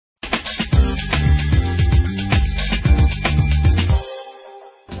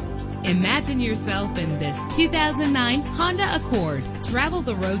Imagine yourself in this 2009 Honda Accord. Travel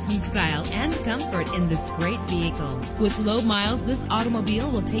the roads in style and comfort in this great vehicle. With low miles, this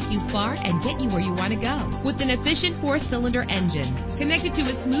automobile will take you far and get you where you want to go. With an efficient 4-cylinder engine connected to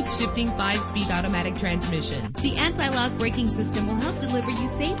a smooth shifting 5-speed automatic transmission, the anti-lock braking system will help deliver you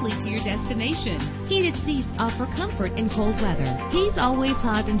safely to your destination. Heated seats offer comfort in cold weather. He's always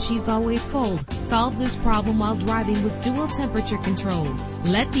hot and she's always cold. Solve this problem while driving with dual temperature controls.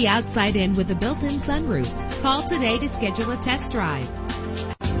 Let the outside in with a built-in sunroof. Call today to schedule a test drive.